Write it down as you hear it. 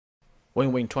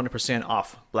Win-win 20%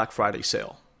 off Black Friday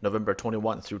sale, November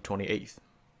 21 through 28th.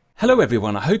 Hello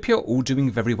everyone, I hope you're all doing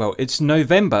very well. It's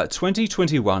November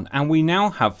 2021 and we now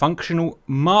have functional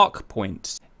mark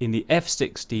points in the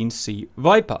F-16C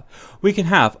Viper. We can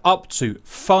have up to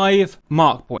 5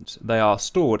 mark points. They are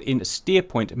stored in steer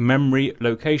point memory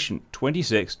location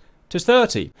 26 to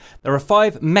 30. There are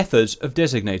 5 methods of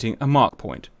designating a mark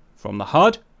point. From the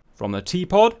HUD, from the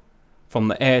T-pod, from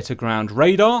the air-to-ground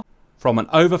radar, from an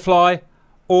OVFLY,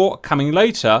 or coming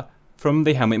later from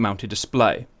the helmet-mounted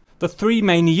display. The 3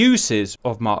 main uses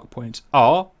of mark points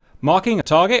are marking a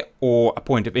target or a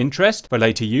point of interest for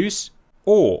later use,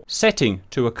 or setting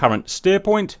to a current steer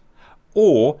point,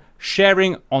 or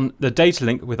sharing on the data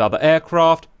link with other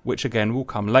aircraft, which again will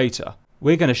come later.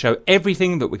 We're going to show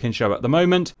everything that we can show at the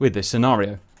moment with this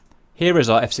scenario. Here is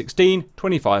our F-16,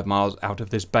 25 miles out of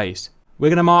this base. We're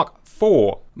going to mark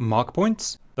 4 mark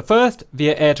points. The first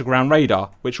via air-to-ground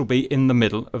radar, which will be in the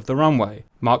middle of the runway.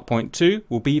 Mark point 2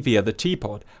 will be via the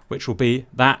T-pod, which will be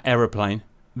that aeroplane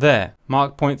there.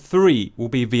 Mark point 3 will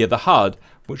be via the HUD,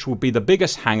 which will be the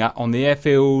biggest hangar on the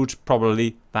airfield,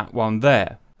 probably that one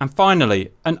there. And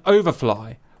finally, an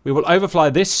overfly. We will overfly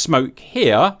this smoke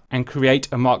here and create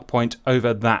a mark point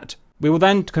over that. We will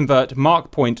then convert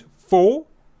mark point 4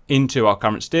 into our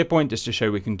current steer point, just to show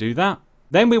we can do that.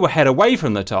 Then we will head away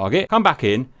from the target, come back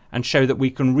in, and show that we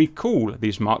can recall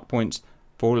these mark points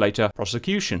for later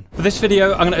prosecution. For this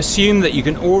video, I'm going to assume that you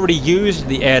can already use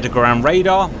the air-to-ground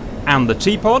radar and the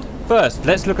T-pod. First,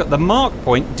 let's look at the mark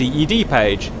point DED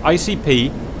page,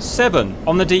 ICP 7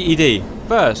 on the DED.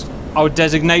 First, our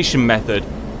designation method.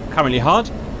 Currently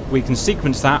HUD, we can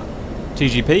sequence that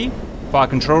TGP, fire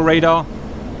control radar,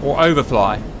 or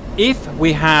overfly. If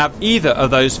we have either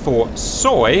of those 4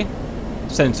 SOI,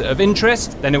 sensor of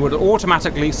interest, then it would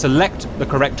automatically select the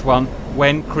correct one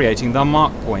when creating the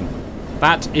mark point.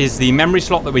 That is the memory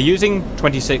slot that we're using,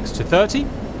 26 to 30.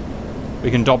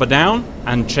 We can dobber down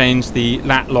and change the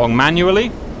lat long manually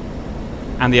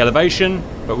and the elevation,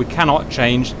 but we cannot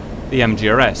change the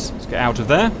MGRS. Let's get out of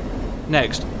there.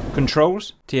 Next,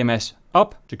 controls, TMS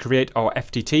up to create our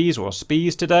FTTs or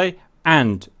SPs today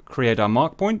and create our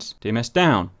mark points, TMS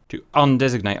down to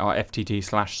undesignate our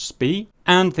FTT/SPI,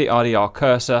 and the RDR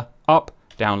cursor up,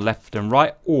 down, left and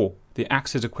right, or the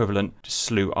axis equivalent to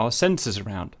slew our sensors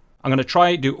around. I'm going to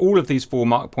try do all of these 4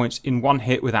 mark points in one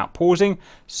hit without pausing,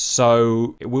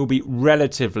 so it will be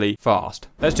relatively fast.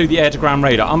 Let's do the air-to-ground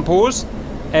radar. Unpause,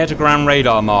 air-to-ground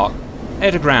radar mark,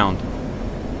 air-to-ground,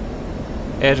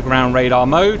 air-to-ground radar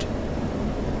mode,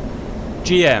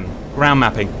 GM, ground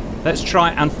mapping. Let's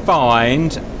try and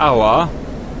find our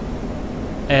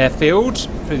airfield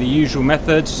through the usual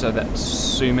methods. So let's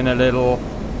zoom in a little.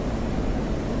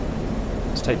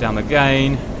 Let's take down the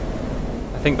gain.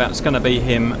 I think that's going to be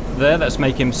him there. Let's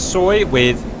make him SOI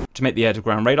to make the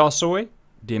air-to-ground radar SOI.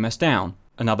 DMS down.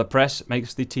 Another press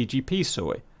makes the TGP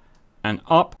SOI. And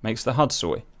up makes the HUD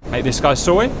SOI. Make this guy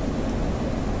SOI.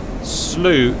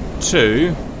 Slew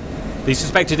to the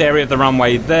suspected area of the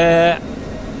runway there.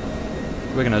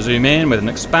 We're going to zoom in with an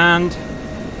expand.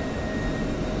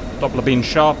 Doppler beam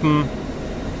sharpen.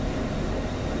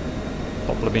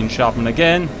 Doppler beam sharpen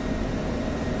again.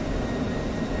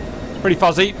 It's pretty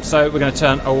fuzzy, so we're going to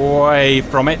turn away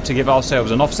from it to give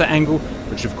ourselves an offset angle,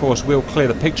 which of course will clear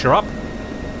the picture up.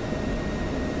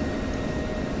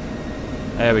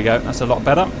 There we go, that's a lot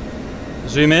better.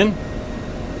 Zoom in.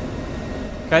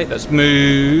 Okay, let's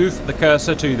move the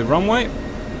cursor to the runway.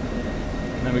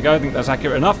 There we go, I think that's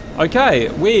accurate enough. Okay,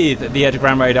 with the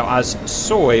air-to-ground radar as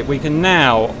SOI, we can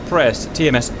now press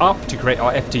TMS up to create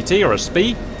our FTT or a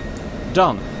SPI.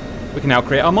 Done. We can now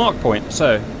create our mark point.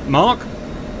 So, mark.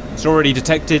 It's already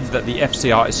detected that the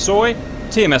FCR is SOI.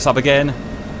 TMS up again.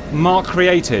 Mark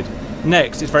created.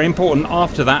 Next, it's very important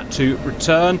after that to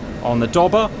return on the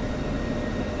dobber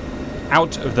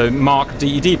out of the mark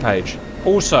DED page.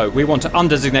 Also, we want to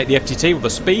undesignate the FTT with the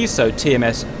SPI, so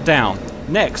TMS down.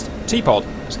 Next, T-pod.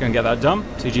 Let's go and get that done.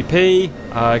 TGP.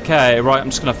 Okay, right. I'm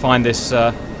just going to find this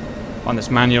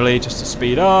manually just to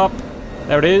speed up.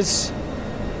 There it is.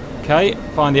 Okay,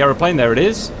 find the aeroplane. There it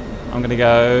is. I'm going to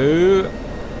go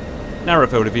narrow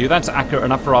field of view. That's accurate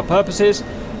enough for our purposes.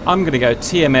 I'm going to go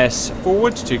TMS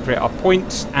forward to create our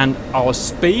points and our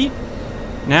SPI.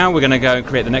 Now we're going to go and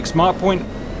create the next mark point.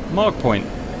 Mark point.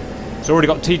 It's already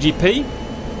got TGP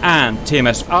and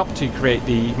TMS up to create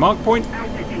the mark point.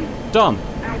 Done.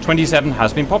 27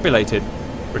 has been populated.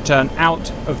 Return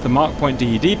out of the mark point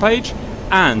DED page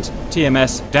and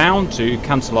TMS down to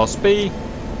cancel our SPI.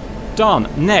 Done.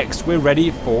 Next, we're ready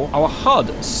for our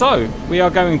HUD. So we are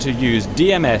going to use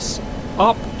DMS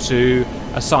up to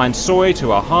assign SOI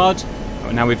to our HUD,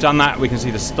 Now we've done that, we can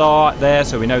see the star there,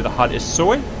 so we know the HUD is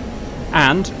soy.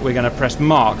 And we're going to press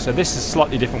mark. So this is a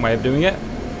slightly different way of doing it.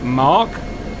 Mark.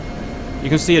 You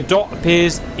can see a dot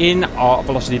appears in our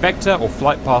velocity vector or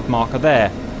flight path marker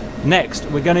there. Next,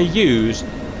 we're going to use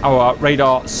our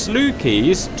radar slew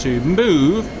keys to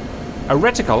move a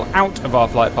reticle out of our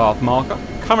flight path marker.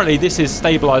 Currently this is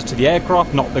stabilized to the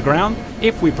aircraft, not the ground.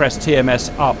 If we press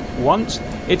TMS up once,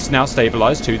 it's now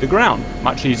stabilized to the ground.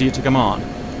 Much easier to command.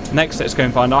 Next, let's go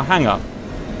and find our hangar.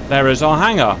 There is our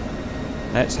hangar.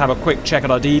 Let's have a quick check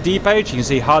at our DED page. You can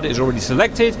see HUD is already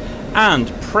selected, and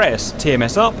press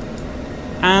TMS up,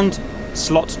 and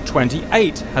slot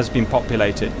 28 has been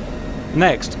populated.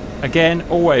 Next, again,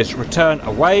 always return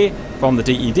away from the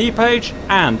DED page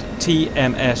and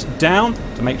TMS down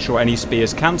to make sure any SPI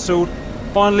is cancelled.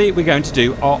 Finally, we're going to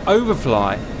do our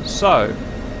overfly. So,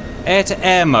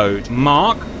 air-to-air mode,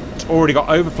 mark. It's already got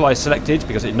overfly selected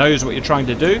because it knows what you're trying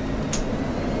to do.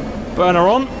 Burner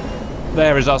on.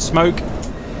 There is our smoke.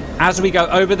 As we go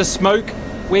over the smoke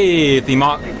with the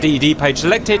mark DED page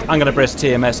selected, I'm going to press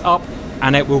TMS up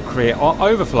and it will create our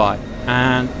overfly.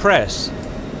 And press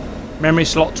memory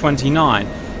slot 29.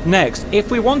 Next,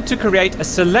 if we want to create a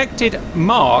selected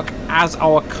mark as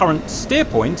our current steer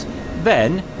point,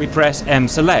 then we press M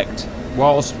select.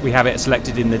 Whilst we have it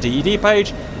selected in the DED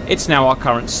page, it's now our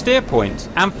current steer point.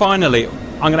 And finally,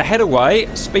 I'm going to head away,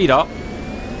 speed up,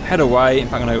 head away. In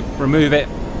fact, I'm going to remove it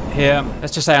here.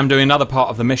 Let's just say I'm doing another part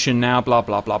of the mission now, blah,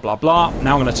 blah, blah, blah, blah.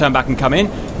 Now I'm going to turn back and come in.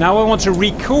 Now I want to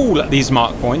recool these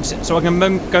mark points so I can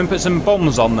go and put some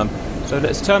bombs on them. So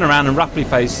let's turn around and roughly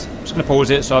face. I'm just going to pause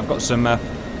it so I've got some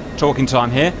talking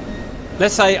time here.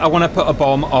 Let's say I want to put a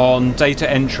bomb on data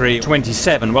entry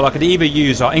 27. Well, I could either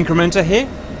use our incrementer here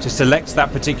to select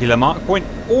that particular mark point,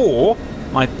 or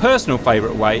my personal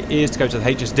favourite way is to go to the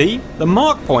HSD. The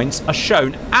mark points are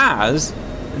shown as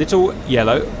little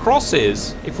yellow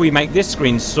crosses. If we make this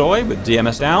screen soy with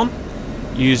DMS down,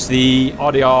 use the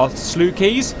RDR slew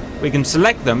keys, we can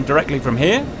select them directly from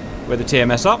here with the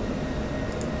TMS up.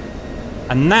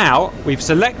 And now we've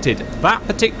selected that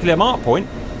particular mark point,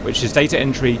 which is data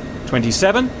entry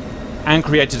 27, and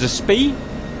created a SPI.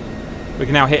 We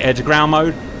can now hit air to ground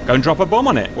mode, go and drop a bomb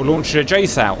on it, or launch a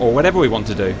JSOW, or whatever we want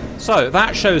to do. So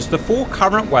that shows the 4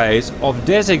 current ways of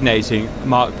designating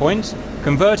mark points,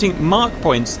 converting mark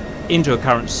points into a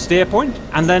current steer point,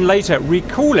 and then later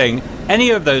recalling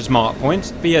any of those mark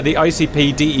points via the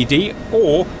ICP DED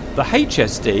or the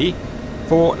HSD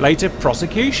for later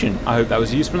prosecution. I hope that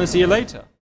was useful and see you later.